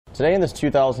Today in this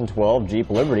 2012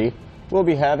 Jeep Liberty, we'll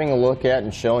be having a look at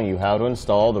and showing you how to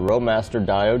install the Roadmaster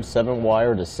Diode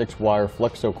 7-wire to 6-wire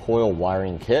Flexo-Coil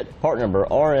wiring kit, part number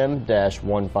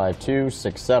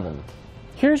RM-15267.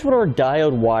 Here's what our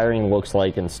diode wiring looks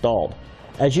like installed.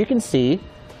 As you can see,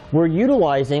 we're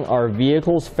utilizing our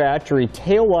vehicle's factory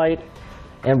taillight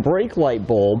and brake light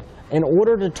bulb in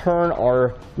order to turn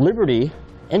our Liberty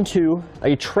into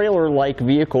a trailer-like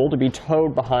vehicle to be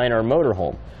towed behind our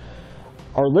motorhome.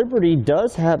 Our Liberty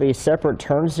does have a separate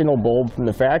turn signal bulb from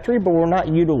the factory, but we're not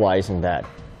utilizing that.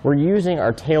 We're using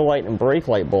our taillight and brake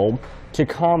light bulb to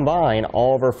combine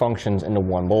all of our functions into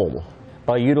one bulb.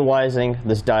 By utilizing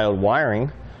this diode wiring,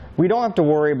 we don't have to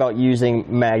worry about using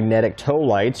magnetic tow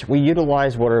lights. We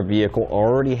utilize what our vehicle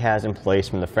already has in place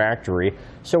from the factory,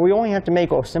 so we only have to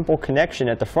make a simple connection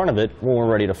at the front of it when we're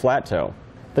ready to flat tow.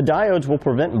 The diodes will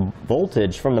prevent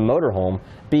voltage from the motorhome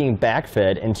being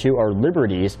backfed into our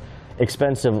Liberty's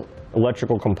expensive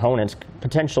electrical components,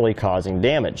 potentially causing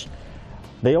damage.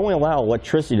 They only allow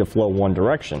electricity to flow one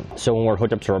direction. So when we're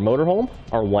hooked up to our motorhome,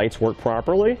 our lights work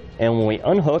properly, and when we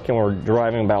unhook and we're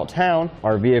driving about town,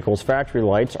 our vehicle's factory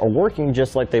lights are working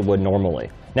just like they would normally.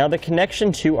 Now the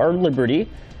connection to our Liberty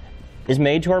is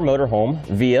made to our motorhome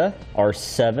via our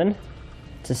 7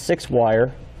 to 6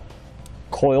 wire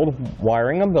coiled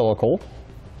wiring umbilical.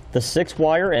 The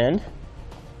 6-wire end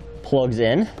plugs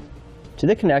in to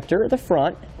the connector at the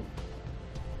front,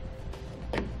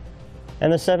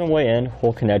 and the 7-way end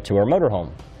will connect to our motorhome.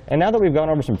 And now that we've gone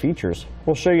over some features,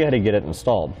 we'll show you how to get it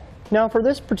installed. Now for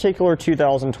this particular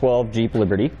 2012 Jeep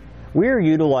Liberty, we are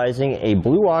utilizing a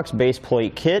Blue Ox base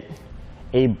plate kit,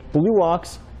 a Blue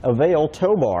Ox Avail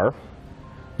tow bar,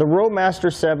 the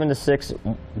Roadmaster 7 to 6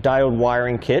 diode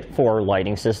wiring kit for our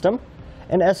lighting system,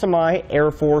 an SMI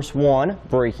Air Force 1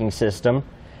 braking system,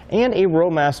 and a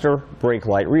Roadmaster brake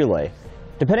light relay.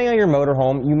 Depending on your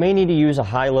motorhome, you may need to use a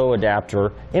high-low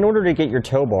adapter in order to get your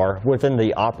tow bar within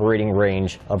the operating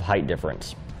range of height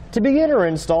difference. To begin our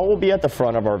install, we'll be at the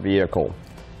front of our vehicle.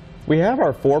 We have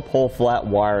our 4-pole flat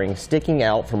wiring sticking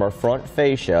out from our front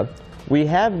fascia. We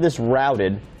have this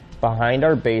routed behind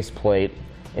our base plate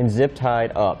and zip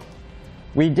tied up.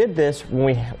 We did this when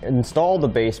we installed the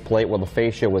base plate while the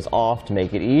fascia was off to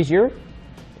make it easier.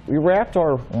 We wrapped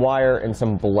our wire in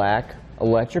some black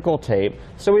electrical tape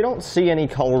so we don't see any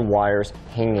colored wires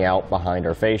hanging out behind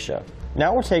our fascia.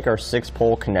 Now we'll take our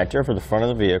 6-pole connector for the front of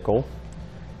the vehicle.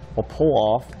 We'll pull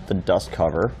off the dust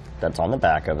cover that's on the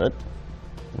back of it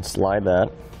and slide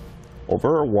that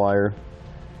over our wire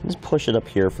and just push it up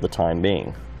here for the time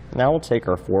being. Now we'll take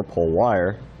our 4-pole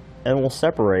wire and we'll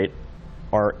separate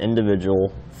our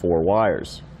individual 4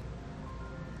 wires.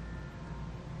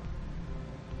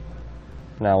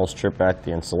 Now we'll strip back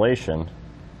the insulation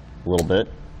a little bit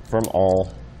from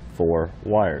all 4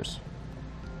 wires.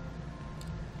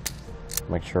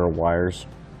 Make sure our wires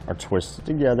are twisted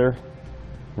together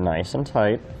nice and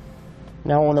tight.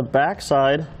 Now on the back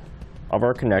side of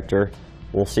our connector,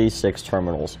 we'll see 6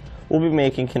 terminals. We'll be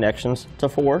making connections to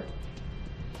 4.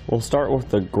 We'll start with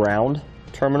the ground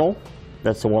terminal.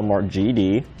 That's the one marked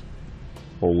GD.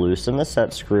 We'll loosen the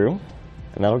set screw,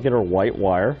 and that'll get our white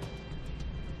wire.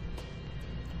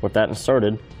 With that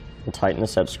inserted, we'll tighten the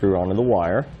set screw onto the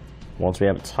wire. Once we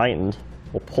have it tightened,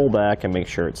 we'll pull back and make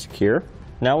sure it's secure.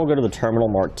 Now we'll go to the terminal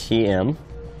marked TM,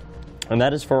 and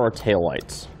that is for our tail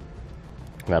lights.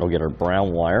 That'll get our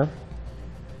brown wire.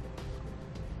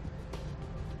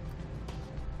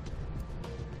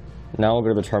 Now we'll go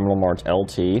to the terminal marked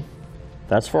LT.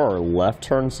 That's for our left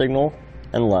turn signal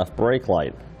and left brake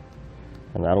light,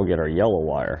 and that'll get our yellow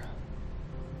wire.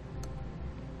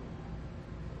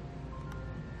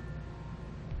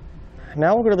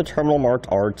 Now we'll go to the terminal marked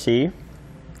RT.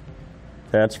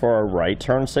 That's for our right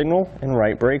turn signal and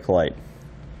right brake light.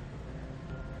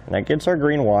 And that gets our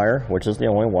green wire, which is the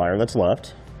only wire that's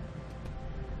left.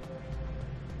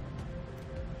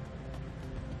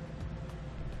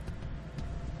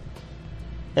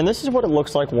 And this is what it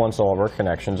looks like once all of our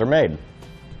connections are made.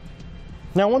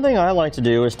 Now one thing I like to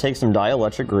do is take some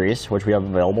dielectric grease, which we have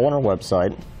available on our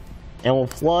website, and we'll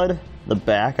flood the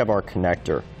back of our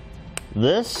connector.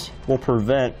 This will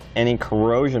prevent any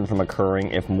corrosion from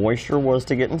occurring if moisture was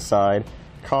to get inside,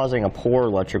 causing a poor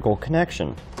electrical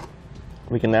connection.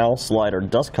 We can now slide our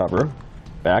dust cover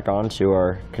back onto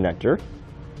our connector,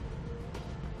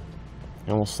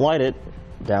 and we'll slide it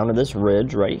down to this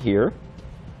ridge right here.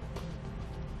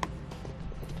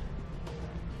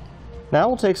 Now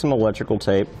we'll take some electrical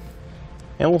tape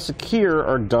and we'll secure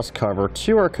our dust cover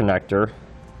to our connector.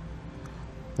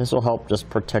 This will help just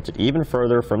protect it even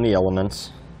further from the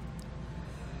elements.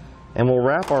 And we'll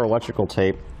wrap our electrical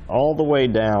tape all the way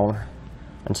down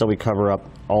until we cover up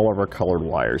all of our colored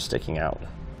wires sticking out.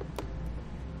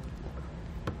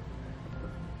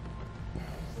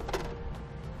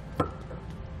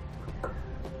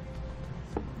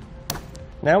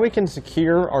 Now we can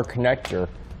secure our connector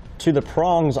to the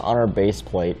prongs on our base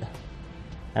plate,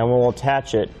 and we'll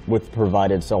attach it with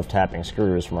provided self-tapping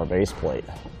screws from our base plate.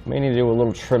 We may need to do a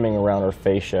little trimming around our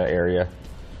fascia area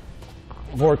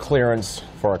for clearance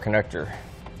for our connector.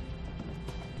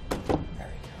 There we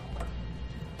go.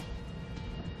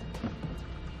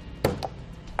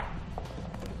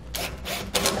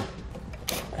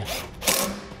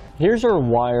 Here's our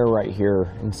wire right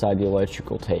here inside the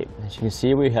electrical tape. As you can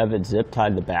see, we have it zip tied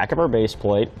to the back of our base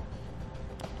plate.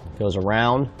 It goes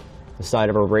around the side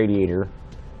of our radiator,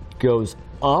 goes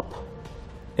up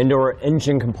into our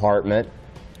engine compartment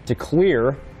to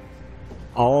clear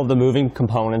all of the moving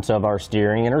components of our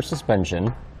steering and our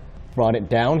suspension. Brought it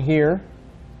down here.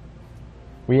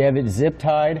 We have it zip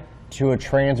tied to a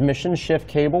transmission shift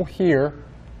cable here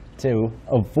to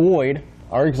avoid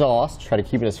our exhaust. Try to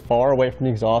keep it as far away from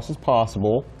the exhaust as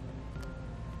possible.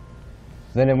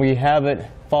 Then we have it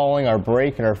following our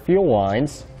brake and our fuel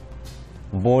lines,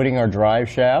 avoiding our drive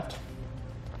shaft.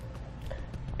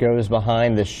 Goes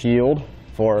behind the shield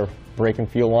for brake and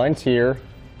fuel lines here.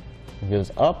 It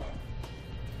goes up,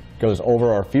 goes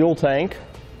over our fuel tank.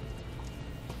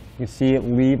 You see it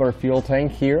leave our fuel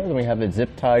tank here. Then we have it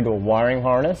zip tied to a wiring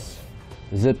harness,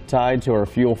 zip tied to our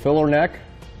fuel filler neck.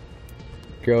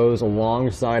 Goes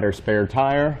alongside our spare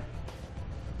tire,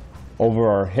 over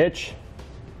our hitch,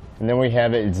 and then we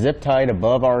have it zip tied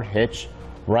above our hitch,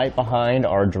 right behind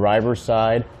our driver's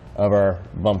side of our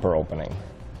bumper opening.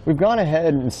 We've gone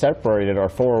ahead and separated our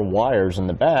 4 wires in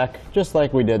the back, just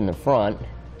like we did in the front.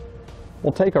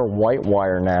 We'll take our white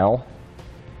wire now.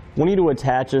 We'll need to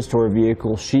attach this to our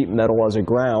vehicle sheet metal as a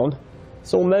ground,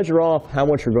 so we'll measure off how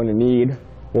much we're going to need.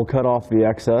 We'll cut off the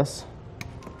excess,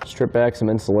 strip back some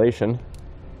insulation,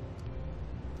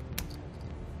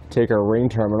 take our ring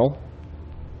terminal,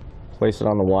 place it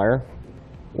on the wire,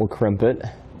 we'll crimp it,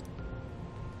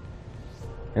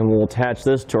 and we'll attach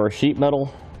this to our sheet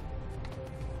metal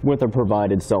with a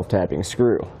provided self-tapping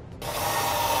screw.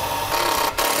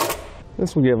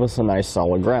 This will give us a nice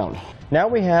solid ground. Now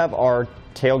we have our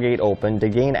tailgate open to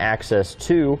gain access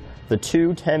to the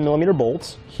 2 10mm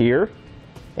bolts here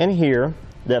and here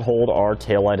that hold our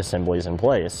taillight assemblies in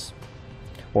place.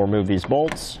 We'll remove these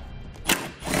bolts.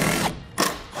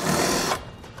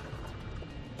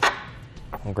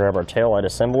 We'll grab our taillight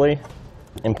assembly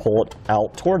and pull it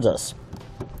out towards us.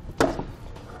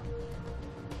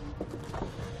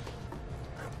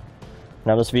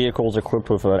 Now this vehicle is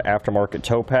equipped with an aftermarket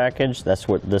tow package. That's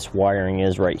what this wiring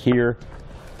is right here.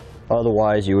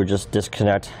 Otherwise you would just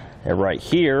disconnect it right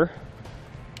here,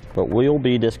 but we'll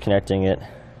be disconnecting it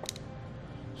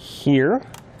here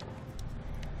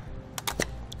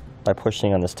by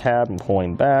pushing on this tab and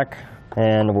pulling back,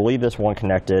 and we'll leave this one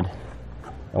connected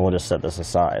and we'll just set this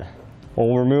aside.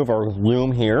 We'll remove our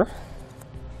loom here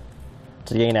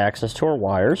to gain access to our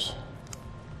wires.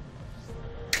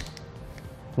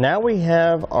 Now we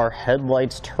have our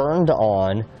headlights turned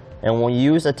on, and we'll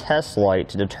use a test light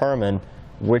to determine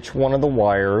which one of the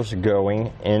wires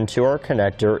going into our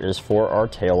connector is for our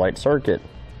taillight circuit.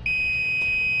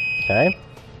 Okay,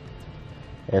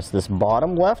 it's this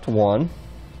bottom left one,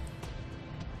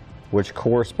 which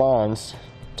corresponds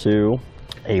to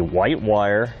a white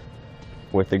wire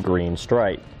with a green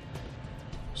stripe.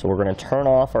 So we're going to turn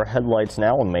off our headlights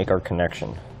now and make our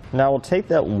connection. Now we'll take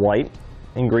that white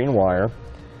and green wire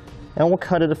and we'll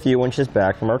cut it a few inches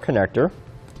back from our connector.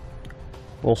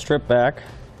 We'll strip back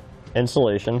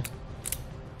insulation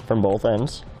from both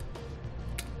ends.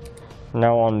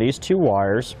 Now on these 2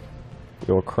 wires,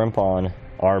 we'll crimp on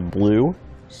our blue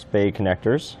spade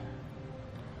connectors.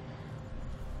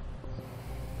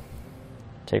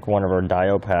 Take one of our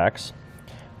diode packs.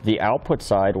 The output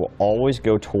side will always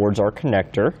go towards our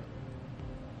connector,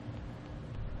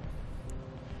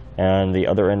 and the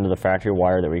other end of the factory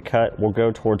wire that we cut will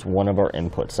go towards one of our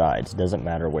input sides. Doesn't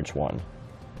matter which one.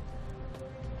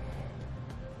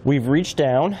 We've reached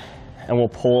down and we'll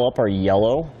pull up our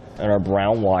yellow and our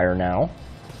brown wire now.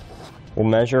 We'll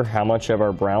measure how much of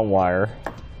our brown wire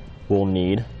we'll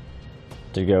need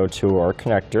to go to our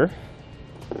connector.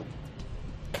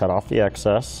 Cut off the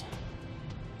excess.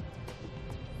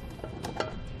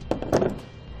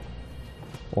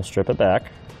 We'll strip it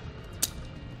back.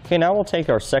 Okay, now we'll take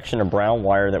our section of brown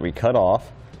wire that we cut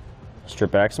off,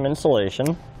 strip back some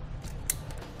insulation,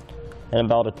 and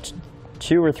about a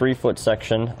 2 or 3 foot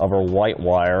section of our white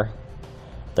wire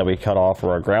that we cut off for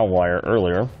our ground wire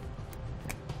earlier.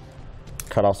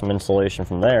 Cut off some insulation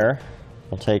from there,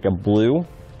 We'll take a blue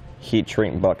heat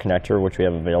shrink butt connector, which we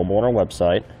have available on our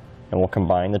website, and we'll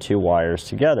combine the two wires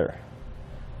together.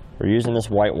 We're using this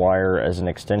white wire as an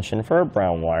extension for our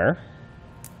brown wire.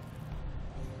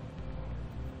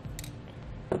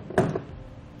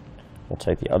 We'll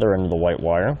take the other end of the white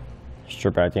wire,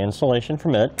 strip out the insulation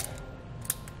from it,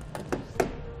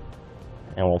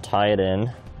 and we'll tie it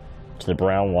in to the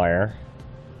brown wire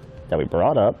that we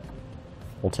brought up.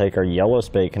 We'll take our yellow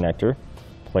spade connector,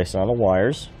 place it on the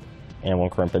wires, and we'll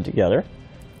crimp it together.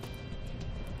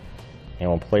 And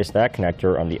we'll place that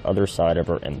connector on the other side of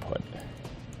our input.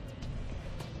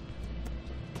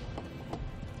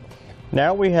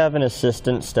 Now we have an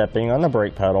assistant stepping on the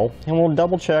brake pedal, and we'll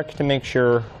double check to make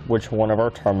sure which one of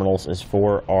our terminals is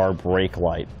for our brake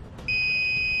light.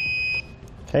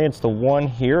 Okay, it's the one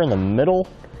here in the middle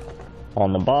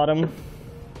on the bottom,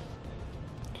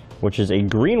 which is a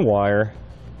green wire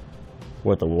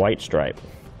with a white stripe.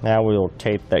 Now we will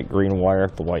tape that green wire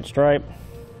with the white stripe,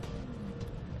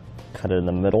 cut it in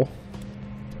the middle,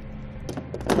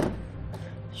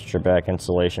 strip back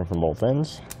insulation from both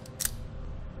ends,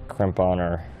 crimp on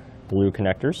our blue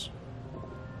connectors.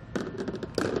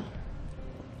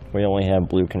 We only have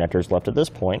blue connectors left at this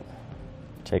point.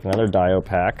 Take another diode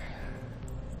pack,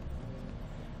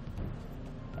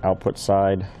 output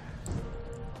side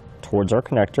towards our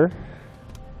connector,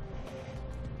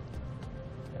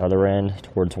 other end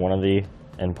towards one of the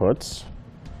inputs.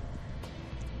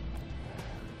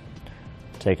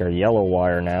 Take our yellow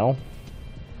wire now,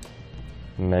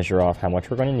 measure off how much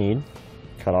we're going to need,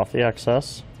 cut off the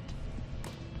excess,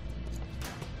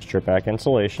 strip back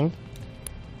insulation,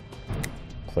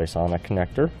 place on a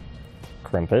connector,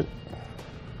 crimp it,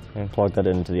 and plug that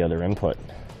into the other input.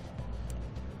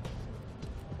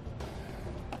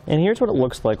 And here's what it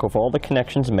looks like with all the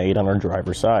connections made on our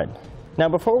driver's side. Now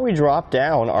before we drop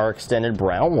down our extended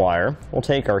brown wire, we'll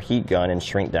take our heat gun and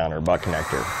shrink down our butt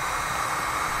connector.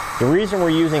 The reason we're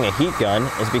using a heat gun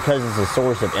is because it's a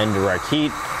source of indirect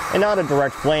heat and not a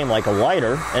direct flame like a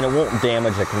lighter, and it won't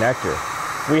damage the connector.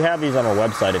 We have these on our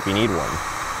website if you need one.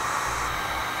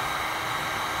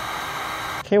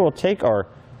 Okay, we'll take our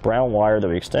brown wire that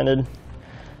we extended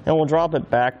and we'll drop it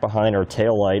back behind our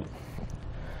tail light,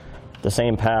 the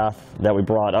same path that we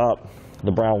brought up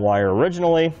the brown wire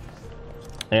originally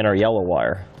and our yellow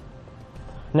wire.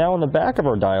 Now in the back of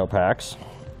our diode packs,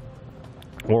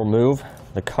 we'll remove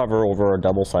the cover over our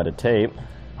double-sided tape.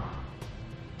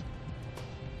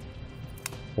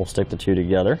 We'll stick the two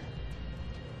together,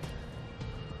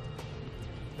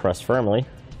 press firmly.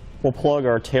 We'll plug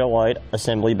our taillight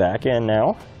assembly back in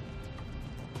now.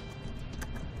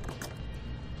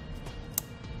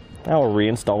 Now we'll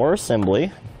reinstall our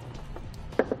assembly.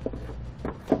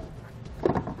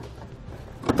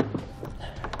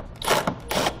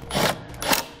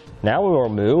 Now we will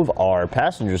remove our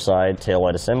passenger side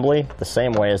taillight assembly the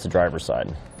same way as the driver's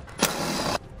side.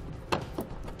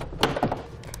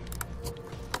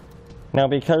 Now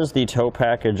because the tow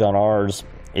package on ours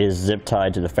is zip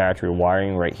tied to the factory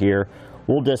wiring right here,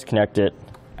 we'll disconnect it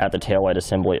at the taillight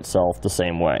assembly itself the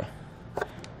same way,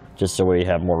 just so we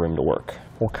have more room to work.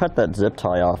 We'll cut that zip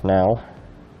tie off now.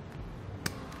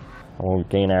 We'll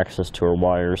gain access to our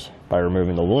wires by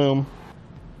removing the loom.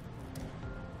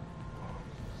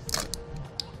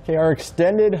 Okay, our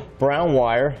extended brown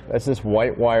wire, that's this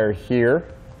white wire here,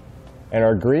 and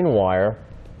our green wire,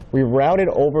 we routed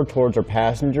over towards our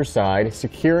passenger side,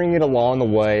 securing it along the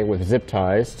way with zip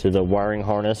ties to the wiring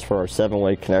harness for our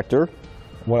 7-way connector.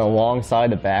 Went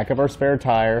alongside the back of our spare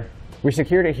tire. We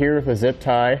secured it here with a zip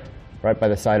tie right by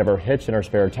the side of our hitch and our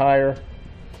spare tire.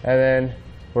 And then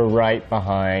we're right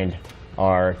behind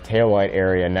our taillight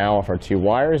area now with our two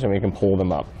wires, and we can pull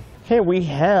them up. Okay, we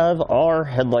have our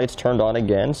headlights turned on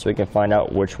again so we can find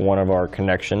out which one of our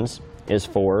connections is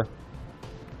for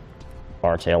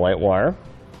our taillight wire.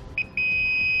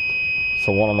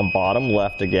 So one on the bottom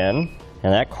left again,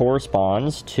 and that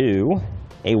corresponds to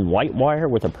a white wire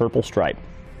with a purple stripe.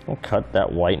 We'll cut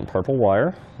that white and purple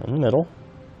wire in the middle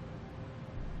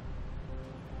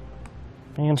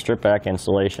and strip back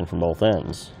insulation from both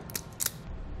ends.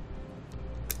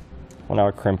 We'll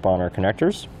now crimp on our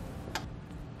connectors.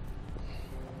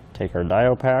 Take our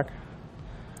diode pack,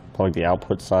 plug the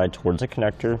output side towards the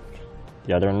connector,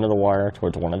 the other end of the wire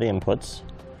towards one of the inputs.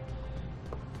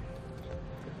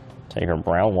 Take our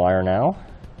brown wire now,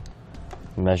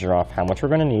 measure off how much we're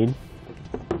going to need,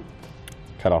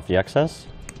 cut off the excess,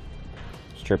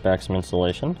 strip back some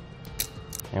insulation,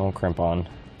 and we'll crimp on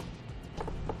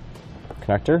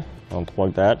connector, and we'll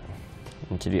plug that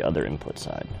into the other input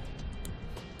side.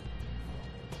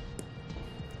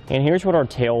 And here's what our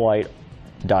taillight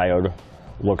diode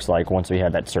looks like once we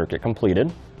have that circuit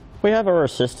completed. We have our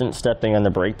assistant stepping on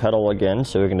the brake pedal again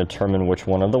so we can determine which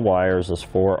one of the wires is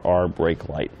for our brake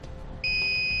light.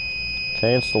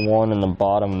 Okay, it's the one in the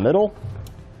bottom middle.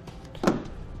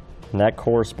 And that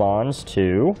corresponds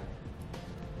to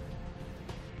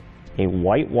a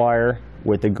white wire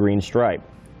with a green stripe.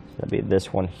 So that'd be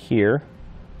this one here.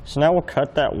 So now we'll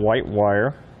cut that white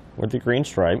wire with the green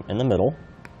stripe in the middle.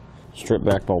 Strip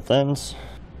back both ends.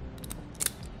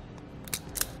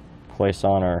 Place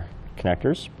on our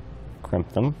connectors.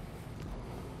 Crimp them.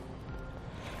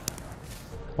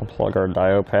 We'll plug our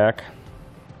diode pack.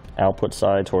 Output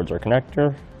side towards our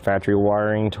connector. Factory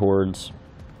wiring towards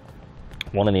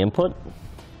one of the input.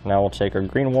 Now we'll take our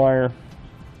green wire.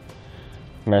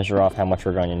 Measure off how much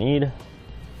we're going to need.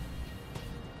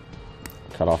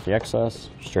 Cut off the excess.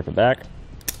 Strip it back.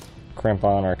 Crimp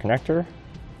on our connector.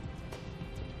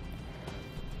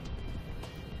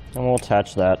 And we'll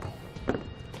attach that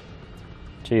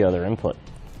to the other input.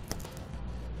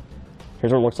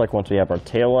 Here's what it looks like once we have our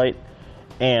tail light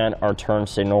and our turn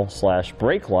signal /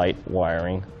 brake light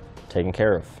wiring taken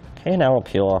care of. Okay, now we'll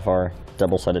peel off our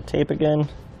double-sided tape again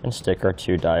and stick our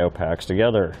two diode packs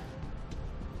together.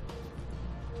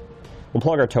 We'll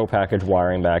plug our tow package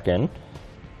wiring back in,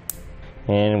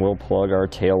 and we'll plug our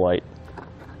tail light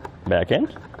back in.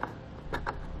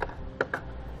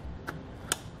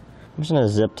 I'm just going to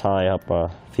zip tie up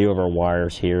a few of our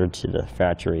wires here to the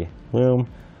factory loom,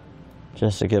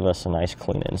 just to give us a nice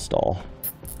clean install.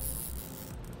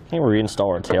 Okay, we'll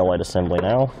reinstall our taillight assembly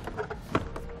now.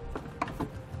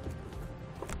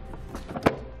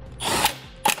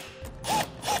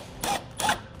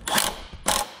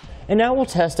 And now we'll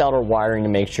test out our wiring to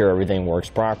make sure everything works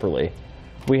properly.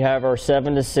 We have our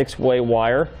 7 to 6-way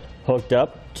wire hooked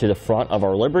up to the front of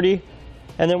our Liberty,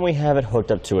 and then we have it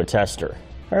hooked up to a tester.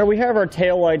 All right, we have our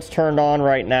tail lights turned on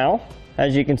right now.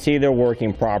 As you can see, they're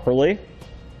working properly.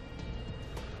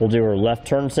 We'll do our left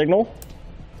turn signal.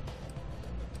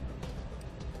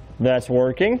 That's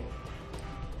working.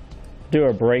 Do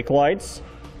our brake lights.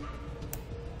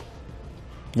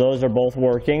 Those are both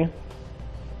working.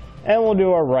 And we'll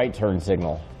do our right turn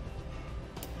signal.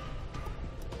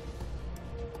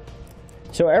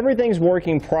 So everything's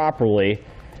working properly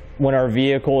when our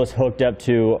vehicle is hooked up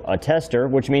to a tester,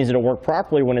 which means it'll work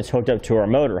properly when it's hooked up to our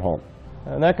motorhome.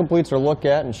 And that completes our look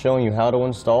at and showing you how to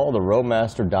install the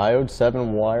Roadmaster Diode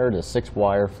 7-wire to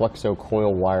 6-wire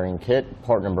Flexo-Coil wiring kit,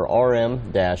 part number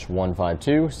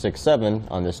RM-15267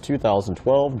 on this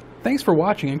 2012. Thanks for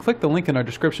watching, and click the link in our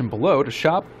description below to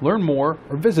shop, learn more,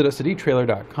 or visit us at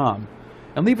etrailer.com.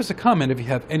 And leave us a comment if you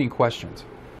have any questions.